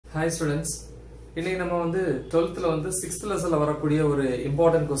Hi students. இன்னைக்கு நம்ம வந்து 12th ல வந்து 6th லெசன்ல வரக்கூடிய ஒரு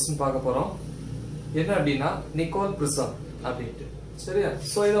இம்பார்ட்டன்ட் क्वेश्चन பார்க்க போறோம். என்ன அப்படினா நிக்கோல் prism அப்படிட்டு. சரியா?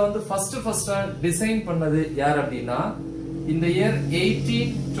 சோ இத வந்து ஃபர்ஸ்ட் டிசைன் பண்ணது யார் அப்படினா இந்த year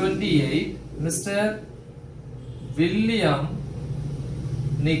 1828 mister William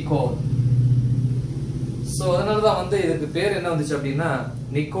Nicole. So அதனால தான் வந்து இதுக்கு பேர் என்ன வந்துச்சு அப்படினா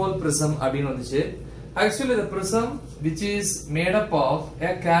நிக்கோல் prism அப்படினு வந்துச்சு. Actually the prism which is made up of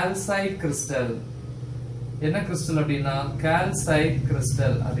a calcite crystal. என்ன crystal அப்படினா calcite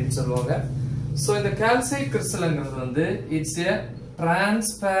crystal அப்படினு சொல்லுவாங்க. So இந்த calcite crystalங்கிறது வந்து it's a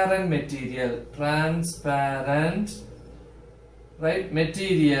transparent material, right,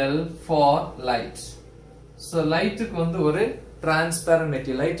 material for light. So lightக்கு வந்து ஒரு transparent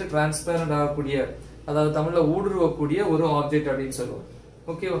material, light transparent ஆகக்கூடிய அதாவது தமிழ்ல ஊடுருவக்கூடிய ஒரு ஆப்ஜெக்ட் அப்படினு சொல்லுவோம்.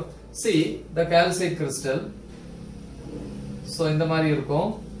 Okay, see the calcite crystal. So இந்த மாதிரி இருக்கும்.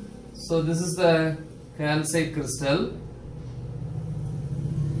 So this is the calcite crystal.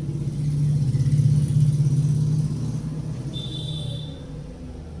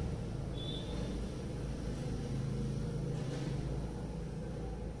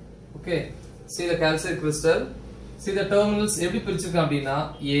 Okay, see the calcite crystal. See the terminals எப்படி பிரிச்சிருக்காங்க அப்படினா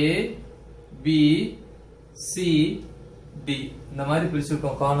A, B, C, D இந்த மாதிரி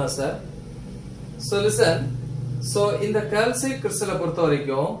பிரிச்சிருக்கோம் corners. So listen, so in the calcite crystal பொறுத்த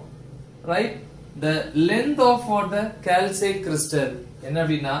வரைக்கும், right, the length of what the calcite crystal என்ன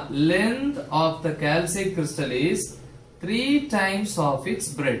அப்படினா length of the calcite crystal is 3 times of its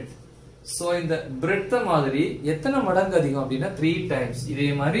breadth. So இந்த breadth மாதிரி எத்தனை மடங்கு அதிகம் அப்படினா 3 times.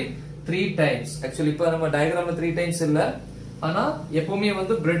 இதே மாதிரி 3 times. Actually இப்ப நம்ம டயகிராம்ல 3 times இல்ல, ஆனா எப்பவுமே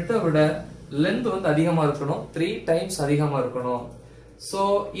வந்து breadth விட length வந்து அதிகமா இருக்கணும், 3 times அதிகமா இருக்கணும். சோ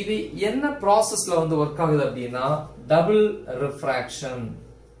இது என்ன processல வந்து வர்க் ஆகுது அப்படினா double refraction.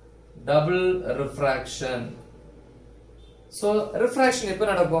 சோ refraction எப்ப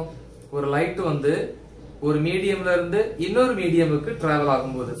நடக்கும்? ஒரு லைட் வந்து ஒரு மீடியம்ல இருந்து இன்னொரு மீடியமுக்கு டிராவல்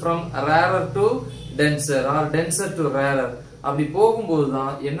ஆகும்போது from rarer to denser or denser to rarer அப்படி போகும்போது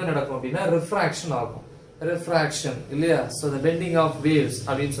தான் என்ன நடக்கும் அப்படினா refraction ஆகும். Refraction இல்லையா? So the bending of waves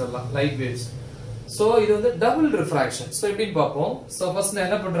அப்படினு சொல்லலாம், light waves. So இது வந்து double refraction. So எப்படின்னு பாப்போம். So first நான்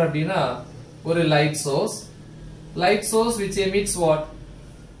என்ன பண்றேன் அப்படினா ஒரு light source which emits what?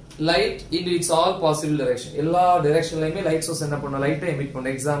 Light into its all possible direction. எல்லா டைரக்ஷன்லயுமே light source என்ன பண்ணும்? light emit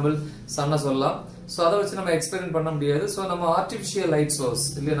பண்ணும். Example sunna சொல்லலாம். So அத வச்சு நம்ம எக்ஸ்பெரிமென்ட் பண்ண முடியாது. So நம்ம artificial light source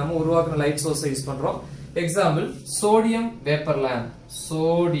இல்ல நம்ம உருவாக்குன light source யூஸ் பண்றோம். Example sodium vapor lamp.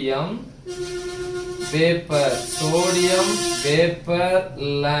 Sodium vapor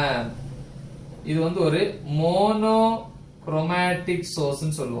lamp. இது வந்து ஒரு monochromatic source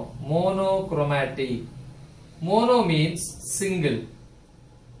ன்னு சொல்லுவோம். Monochromatic. Mono means single.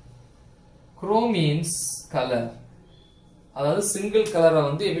 Chrome means color. அதாவது single color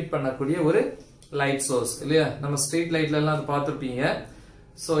வந்து எமிட் பண்ணக்கூடிய ஒரு லைட் சோர்ஸ் இல்லையா? நம்ம ஸ்ட்ரீட் லைட்ல எல்லாம் அது பார்த்திருப்பீங்க.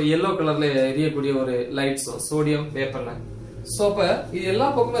 சோ yellow கலர்ல எரியக்கூடிய ஒரு light source sodium vapour lamp. So அப்ப இது எல்லா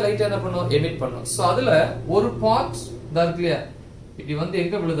பக்கமே லைட் என்ன பண்ணும்? எமிட் பண்ணும். சோ அதுல ஒரு பார்ட் தான் இருக்கு இல்லையா? இப்படி வந்து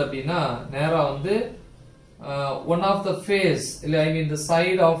எங்க விழுது அப்படின்னா நேரா வந்து one of the face இல்ல I mean the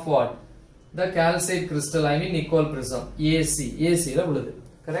side of what? The calcite crystal, I mean Nicol prism, AC ல விழுது.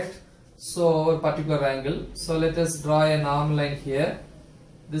 Correct? So a particular angle. So let us draw a normal line here.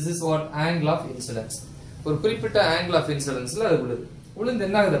 This is what? Angle of incidence. ஒரு குறிப்பிட்ட angle of incidenceல அது விழுது. விழுந்து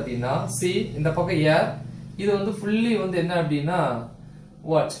என்ன ஆகுது அப்படின்னா see இந்த பக்கம் air, இது வந்து fully வந்து என்ன அப்படின்னா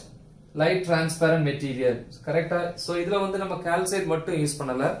what? Light transparent material. கரெக்ட்டா? சோ இதுல வந்து நம்ம calcite மட்டும் யூஸ்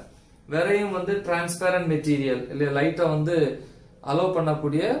பண்ணல, வேறயும் வந்து transparent material இல்ல லைட்டா வந்து அலோ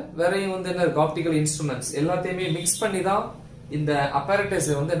பண்ணக்கூடிய வேறயும் வந்து என்ன ஆப்டிகல் இன்ஸ்ட்ருமெண்ட்ஸ் எல்லாத்தையுமே மிக்ஸ் பண்ணி தான் இந்த apparatus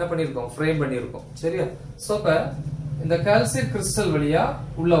வந்து என்ன பண்ணிருக்கோம்? ஃப்ரேம் பண்ணிருக்கோம். சரியா? சோ அப்ப இந்த calcite crystal வழியா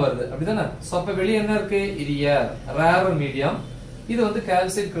உள்ள வருது அப்படிதானே? சோ அப்ப வெளிய என்ன இருக்கு? இது air, rarer medium. இது வந்து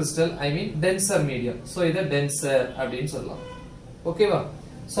calcite crystal, I mean denser medium. So இத denser அப்படினு சொல்லலாம். ஓகேவா?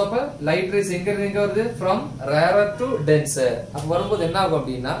 சோ அப்ப லைட் ரேஸ் எங்க இருந்து எங்க வருது? from rarer to denser. அப்ப வரும்போது என்ன ஆகும்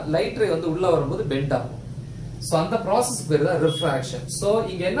அப்படினா லைட் ரே வந்து உள்ள வரும்போது பெண்ட் ஆகும். சோ அந்த process பேரு தான் refraction. சோ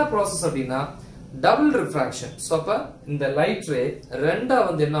இங்க என்ன process அப்படினா double refraction. சோ அப்ப இந்த லைட் ரே ரெண்டா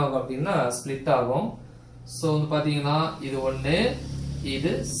வந்து என்ன ஆகும் அப்படினா ஸ்ப்ளிட் ஆகும். சோ வந்து பாத்தீங்கன்னா இது ஒன்னு,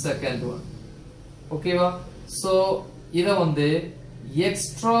 இது செகண்ட் ஒன். ஓகேவா? சோ இத வந்து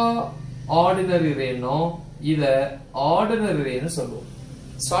எக்ஸ்ட்ரா ஆர்டினரி ரேனோ இத ஆர்டினரி ரேன்னு சொல்லுவோம்.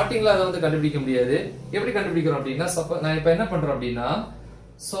 ஸ்டார்டிங்ல அதை வந்து கண்டுபிடிக்க முடியாது. எப்படி கண்டுபிடிக்கிறோம் அப்படின்னா நான் இப்ப என்ன பண்றேன் அப்படின்னா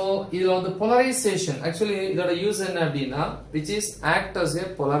சோ இதுல வந்து polarization, actually இதோட யூஸ் என்ன அப்படின்னா which is act as a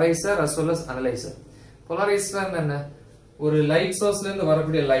polarizer as well as analyzer. Polarizer என்ன? ஒரு லைட் சோர்ஸ்ல இருந்து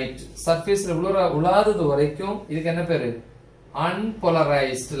வரக்கூடிய லைட் சர்ஃபேஸ்ல உலாதது வரைக்கும் இதுக்கு என்ன பேரு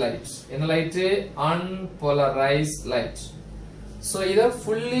unpolarized light. என்ன லைட் unpolarized light. சோ இத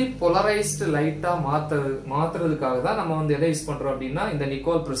fully polarized லைட்டா மாத்துறதுக்காக தான் நம்ம வந்து எதை யூஸ் பண்றோம் அப்படினா இந்த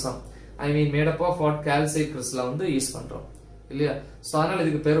Nicole prism I mean made up of what calcite crystal வந்து யூஸ் பண்றோம் இல்லையா. சோ அதனால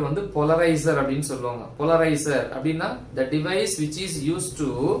இதுக்கு பேர் வந்து polarizer அப்படினு சொல்லுவாங்க. polarizer அப்படினா the device which is used to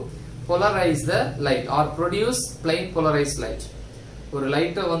polarize the light or produce plain polarized light. ஒரு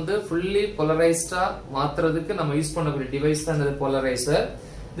லைட்டை வந்து fully polarized-ஆ மாத்துறதுக்கு நம்ம யூஸ் பண்ணக்கூடிய டிவைஸ் தான் இந்த polarizer.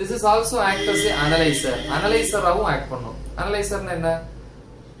 This is also act as a analyzer. Analyzer-ஆவும் act பண்ணும். Analyzer-னா என்ன?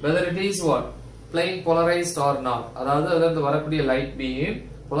 Whether it is what? Plain polarized or not. அதாவது அதுல இருந்து வரக்கூடிய லைட் பீம்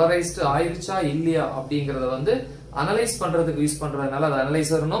polarized ஆயிருச்சா இல்லையா அப்படிங்கறத வந்து அனலைஸ் பண்றதுக்கு யூஸ் பண்றதுனால அது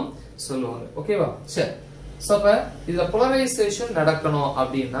அனலைசர்னும் சொல்லுவாங்க. ஓகேவா? சரி. சோ அப்ப இதுல போலரைசேஷன் நடக்கணும்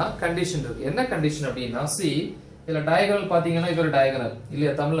அப்படினா கண்டிஷன் இருக்கு. என்ன கண்டிஷன் அப்படினா see இதுல டயகனல் பாத்தீங்கன்னா இது ஒரு டயகனல்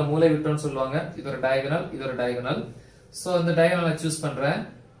இல்லையா, தமிழ்ல மூலை விட்டம்னு சொல்லுவாங்க. இது ஒரு டயகனல், இது ஒரு டயகனல். சோ இந்த டயகனலை சூஸ் பண்றேன்.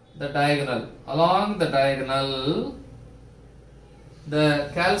 the diagonal along the diagonal the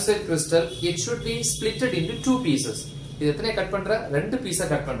calcite crystal it should be splitted into two pieces. இது எத்தனை கட் பண்ற? ரெண்டு பீஸா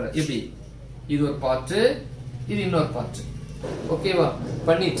கட் பண்ற. இப்படி இது ஒரு பார்ட், இது இன்னொரு பார்ட். ஓகேவா?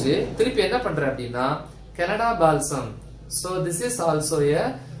 பண்ணிட்டு திருப்பி என்ன பண்ற அப்படினா Canada balsam. So this is also a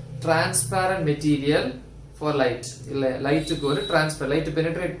transparent material for light. இல்ல லைட்டுக்கு ஒரு transparent light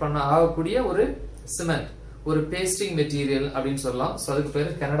penetrate பண்ண ஆகக்கூடிய ஒரு cement, ஒரு பேஸ்டிங் மெட்டீரியல் அப்படினு சொல்லலாம். சோ அதுக்கு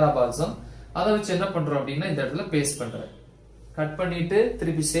பேரு Canada balsam. அத வச்சு என்ன பண்றோம் அப்படினா இந்த இடத்துல பேஸ்ட் பண்றேன். கட் பண்ணிட்டு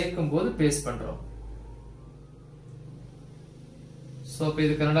திருப்பி சேக்கும்போது பேஸ்ட் பண்றோம். சோ இப்போ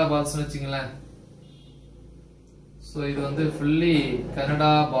இது Canada balsam வெச்சீங்களா. சோ இது வந்து fully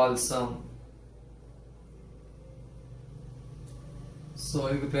Canada balsam. சோ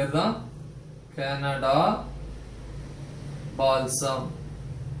இதுக்கு பேர் தான் Canada balsam.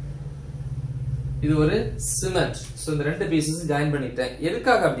 இது ஒரு சிமெண்ட். சோ இந்த ரெண்டு பீசஸ் ஜாயின் பண்ணிட்டேன்.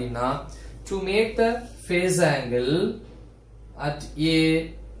 எதுக்காக அப்படினா to make the phase angle at A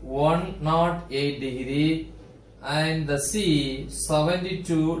 108 degree and the C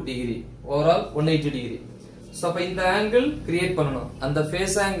 72 degree, overall 180 degree. So அப்ப இந்த ஆங்கிள் கிரியேட் பண்ணனும். அந்த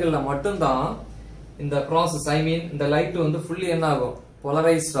ஃபேஸ் ஆங்கிள்ல மட்டும் தான் இந்த process I mean இந்த லைட் வந்து fully என்ன ஆகும்?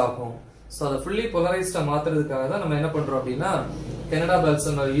 polarized ஆகும். சோ அத fully polarized மாத்துறதுக்காக தான் நம்ம என்ன பண்றோம் அப்படினா Canada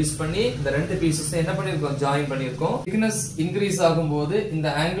balsam யூஸ் பண்ணி இந்த ரெண்டு பீசஸ் என்ன பண்ணிருக்கோம்? ஜாயின் பண்ணிருக்கோம். thickness இன்கிரீஸ் ஆகும்போது இந்த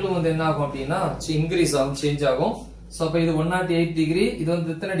ஆங்கிள் வந்து என்ன ஆகும் அப்படினா இன்கிரீஸ் ஆகும், சேஞ்ச் ஆகும். சோ அப்ப இது 108 டிகிரி, இது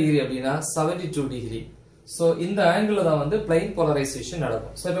வந்து எத்தனை டிகிரி அப்படினா 72 டிகிரி. சோ இந்த ஆங்கிள்ல தான் வந்து plain polarization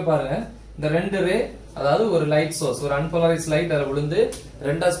நடக்கும். சோ இப்ப பாருங்க இந்த ரெண்டு ரே, அதாவது ஒரு லைட் சோர்ஸ், ஒரு unpolarized லைட் அதுல விழுந்து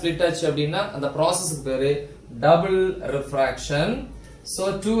ரெண்டா ஸ்ப்ளிட் ஆச்சு அப்படினா அந்த processக்கு பேரு double refraction. So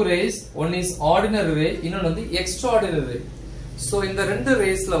two rays, one is ordinary ray, இன்னொன்னு வந்து extraordinary ray. So இந்த ரெண்டு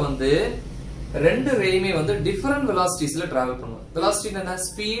ரேஸ்ல வந்து ரெண்டு ரேயுமே வந்து different velocities-ல travel பண்ணும். velocity என்ன?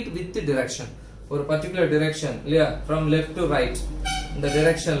 speed with direction. ஒரு particular direction இல்லையா, from left to right இந்த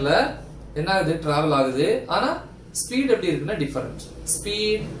directionல என்ன ஆகுது? travel ஆகுது. ஆனா speed எப்படி இருக்குன்னா different.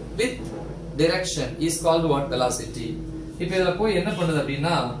 speed with direction is called what? velocity. இப்போ இதல போய் என்ன பண்ணுது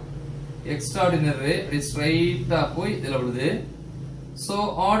அப்படினா extraordinary ray அப்படி ஸ்ட்ரைட்டா போய் இதல விழுது. சோ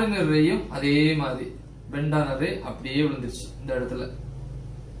ஆர்டினரி ரேயும் அதே மாதிரி பெண்ட் ஆன ரே அப்படியே விழுந்துச்சு இந்த இடத்துல.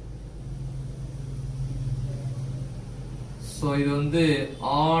 சோ இது வந்து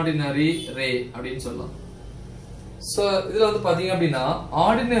ஆர்டினரி ரே அப்படினு சொல்லலாம். சோ இதுல வந்து பாத்தீங்க அப்படினா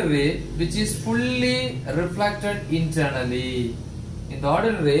ordinary ray which is fully reflected internally. இந்த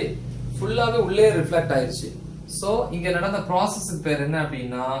ஆர்டினரி ரே ஃபுல்லாவே உள்ளே ரிஃப்ளெக்ட் ஆயிருச்சு. சோ இங்க நடந்த processக்கு பேர் என்ன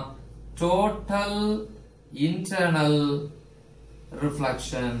அப்படினா total internal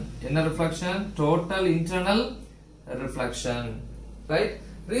reflection. என்ன reflection? total internal reflection. right?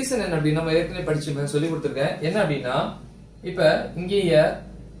 reason என்ன அப்படினா நம்ம ஏற்கனவே படிச்சோம், சொல்லி கொடுத்திருக்கேன். என்ன அப்படினா இப்ப இங்க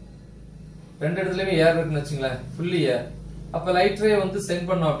ரெண்டு இடத்துலயுமே ஏர் இருக்குன்னு வெச்சுங்களேன், fully ஏர். அப்ப லைட் ரே வந்து சென்ட்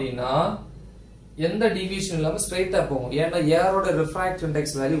பண்ணோம் அப்படினா எந்த டிவியேஷன் இல்லாம ஸ்ட்ரைட்டா போகும். ஏன்னா ஏரோட ரிஃப்ராக்ட்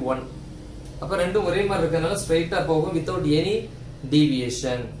இண்டெக்ஸ் வேல்யூ 1. அப்ப ரெண்டும் ஒரே மாதிரி இருக்கறனால ஸ்ட்ரைட்டா போகும் without any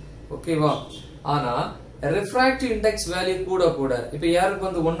deviation. ஓகேவா? ஆனா refractive index value கூட கூட இப்ப ஏருக்கு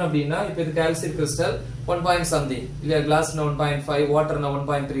வந்து 1 அப்படினா இப்ப இது calcite crystal 1 point something இல்ல glassனா 1.5, waterனா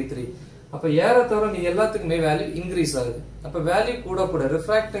 1.33. அப்ப ஏர தவிர நீ எல்லாத்துக்குமே வேல்யூ இன்கிரீஸ் ஆகுது. அப்ப வேல்யூ கூட கூட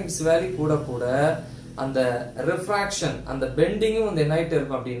refractive index வேல்யூ கூட கூட அந்த refraction அந்த பெண்டிங்கும் வந்து என்ன ஆயிட்டே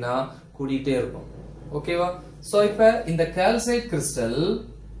இருக்கும் அப்படினா கூடிட்டே இருக்கும். ஓகேவா? சோ இப்ப இந்த calcite crystal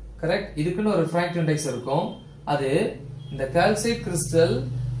கரெக்ட், இதுக்குன்னு ஒரு refractive index இருக்கும். அது இந்த calcite crystal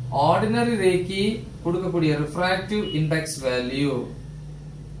ordinary ரேக்கு கொடுக்கக்கூடிய refractive index value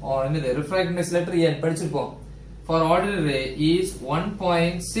என்னது refractive index letter n படிச்சிருப்போம். for ordinary ray is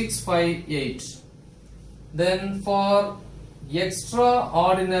 1.658. Then for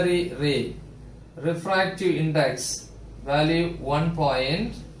extraordinary ray, refractive index value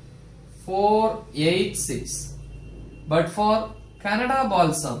 1.486. But for Canada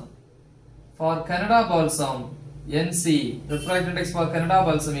balsam, NC, refractive index for Canada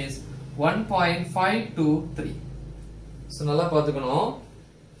balsam is 1.523. So நல்லா பாத்துக்கணும்,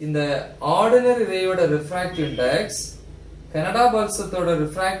 இந்த ordinary ray ஓட refractive index Canada balsத்தோட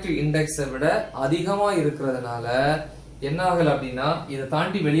refractive index விட அதிகமா இருக்கிறதுனால என்ன ஆகல அப்படினா இத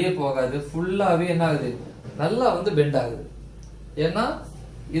தாண்டி வெளியே போகாது, ஃபுல்லாவே என்ன ஆகுது, நல்லா வந்து பெண்ட் ஆகுது. ஏன்னா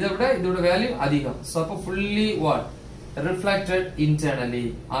இத விட இதோட வேல்யூ அதிகம். சோ அப்ப fully what reflected internally.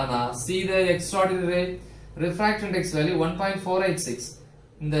 ஆனா see the extraordinary ray refractive index value 1.486.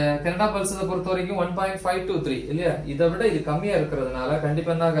 இந்த கனடா பல்ஸை பொறுத்த வரைக்கும் 1.523 இல்லையா, இத விட இது கம்மியா இருக்கிறதுனால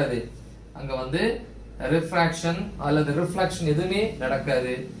கண்டிப்பா என்ன ஆகாது, அங்க வந்து ரிஃப்ராக்ஷன் அல்லது ரிஃப்ளெக்ஷன் எதுவுமே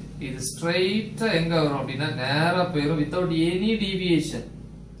நடக்காது. இது ஸ்ட்ரைட்டா எங்க வரும் அப்படின்னா நேரா போயிடும், வித்தவுட் எனி டீவியேஷன்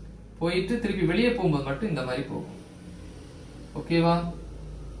போயிட்டு திருப்பி வெளியே போகும்போது மட்டும் இந்த மாதிரி போகும். ஓகேவா,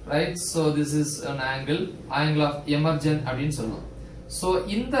 right? So this is an angle of emergence அப்படின்னு சொல்லுவோம். சோ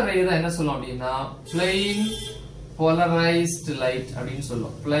இந்த ரே தான் என்ன சொல்லுவோம் அப்படின்னா plain polarized light அப்படின்னு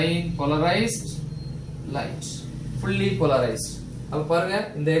சொல்லுவோம். plain polarized light, fully polarized. அப்ப பாருங்க,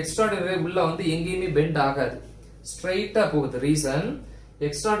 இந்த எக்ஸ்ட்ராஆர்டினரி ரே உள்ள வந்து எங்கேயுமே பெண்ட் ஆகாது, ஸ்ட்ரைட்டா போகுது. ரீசன்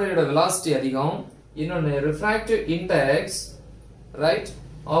எக்ஸ்ட்ராஆர்டினரியோட வெலாசிட்டி அதிகம், இன்னொன்னு refractive index right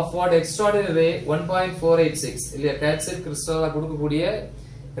of what extraordinary ரே 1.486 இல்லையா, கால்சைட் கிறிஸ்டலா கொடுக்கக்கூடிய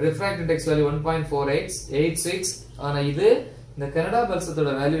ரிஃப்ராக்டிவ் இண்டெக்ஸ் வேல்யூ 1.486. ஆனா இது இந்த கனடா பல்சத்தோட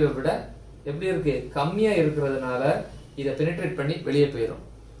வேல்யூவை விட எப்படி இருக்கு, கம்மியா இருக்கிறதுனால இத பெனிட்ரேட் பண்ணி வெளியே போயிடும்.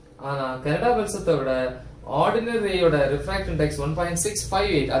 ஆனா கனடா பல்சத்தை விட ஆர்டினரி ரேயோட ரிஃப்ராக்டிவ் இண்டெக்ஸ்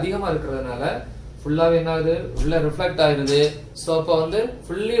 1.658 அதிகமா இருக்கிறதுனால ஃபுல்லாவே என்ன ஆகுது, உள்ள ரிஃப்ளெக்ட் ஆகுது. சோ அப்ப வந்து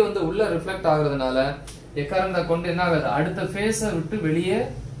ஃபுல்லி வந்து உள்ள ரிஃப்ளெக்ட் ஆகுறதுனால எக்காரண்டா கொண்டு என்ன ஆகுது, அடுத்த ஃபேஸை விட்டு வெளியே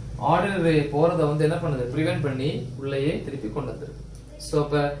ஆர்டினரி ரே போறதை வந்து என்ன பண்ணுது, பிரிவென்ட் பண்ணி உள்ளேயே திருப்பி கொண்டு வந்துருது. சோ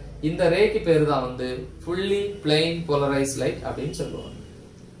அப்ப இந்த ரேக்கு பேரு தான் வந்து fully plain polarized light அப்படின்னு சொல்லுவாங்க.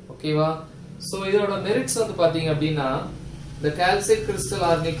 ஓகேவா? சோ இதோட மெரிட்ஸ் வந்து பாத்தீங்க அப்படின்னா the calcite crystal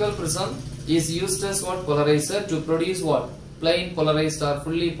or nickel prism is used as what polarizer to produce what plain polarized or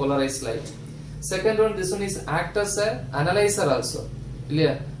fully polarized light. Second one, this one is act as a analyzer also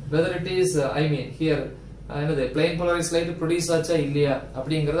இல்லையா, whether it is I mean here என்னது plain polarized light produce ஆச்சா இல்லையா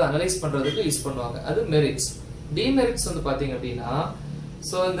அப்படிங்கறத analyse பண்றதுக்கு use பண்ணுவாங்க. அது merits. Demerits வந்து பாத்தீங்க அப்படின்னா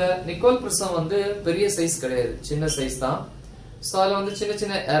சோ இந்த நிக்கோல் பிரிசம் வந்து பெரிய சைஸ் கிடையாது, சின்ன சைஸ் தான். சோ அதுல வந்து சின்ன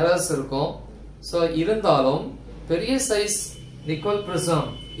சின்ன எரர்ஸ் இருக்கும். சோ இருந்தாலும் பெரிய சைஸ் நிக்கோல் பிரிசம்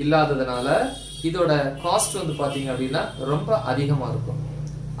இல்லாததுனால இதோட காஸ்ட் வந்து பாத்தீங்க அப்படின்னா ரொம்ப அதிகமா இருக்கும்.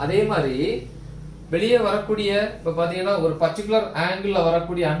 அதே மாதிரி வெளியே வரக்கூடிய இப்ப பாத்தீங்கன்னா ஒரு பர்டிகுலர் ஆங்கிள்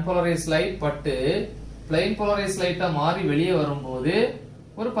வரக்கூடிய அன்போலரைஸ் லைட் பட்டு பிளைன் போலரைஸ் லைட்டா மாறி வெளியே வரும்போது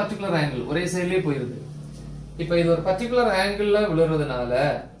ஒரு பர்டிகுலர் ஆங்கிள் ஒரே சைட்லயே போயிருது. இப்ப இது ஒரு பர்டிகுலர் ஆங்கிள் விழுறதுனால,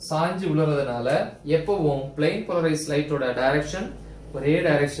 சாஞ்சு விழுறதுனால எப்பவும் பிளைன் போலரைஸ் லைட்டோட டைரக்ஷன் ஒரே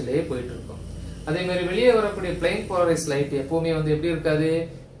டைரக்ஷன்லயே போயிட்டு இருக்கும். அதே மாதிரி வெளியே வரக்கூடிய பிளைன் போலரைஸ் லைட் எப்பவுமே வந்து எப்படி இருக்காது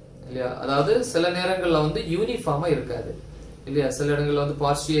இல்லையா, அதாவது சில நேரங்கள்ல வந்து யூனிஃபார்மா இருக்காது இல்லையா, சில இடங்கள்ல வந்து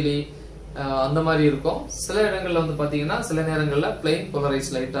பார்ஷியலி அந்த மாதிரி இருக்கும், சில இடங்கள்ல வந்து பாத்தீங்கன்னா சில நேரங்கள்ல பிளைன்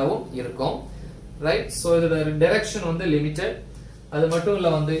போலரைஸ் லைட்டாவும் இருக்கும். ரைட்? சோ இதோட டைரக்ஷன் வந்து லிமிட்டட். அது மட்டும் இல்ல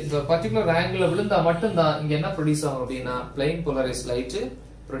வந்து இந்த பர்டிகுலர் ஆங்கிள் விழுந்தா மட்டும் தான் இங்க என்ன ப்ரொடியூஸ் ஆகும் அப்படின்னா பிளைன் போலரைஸ் லைட்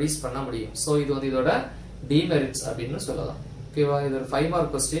ப்ரொடியூஸ் பண்ண முடியும். சோ இது வந்து இதோட டிமெரிட்ஸ் அப்படின்னு சொல்லலாம். ஓகேவா? இது ஒரு 5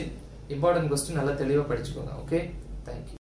 மார்க் கொஸ்டின், இம்பார்ட்டன்ட் கொஸ்டின், நல்லா தெளிவா படிச்சுக்கோங்க. Okay, thank you.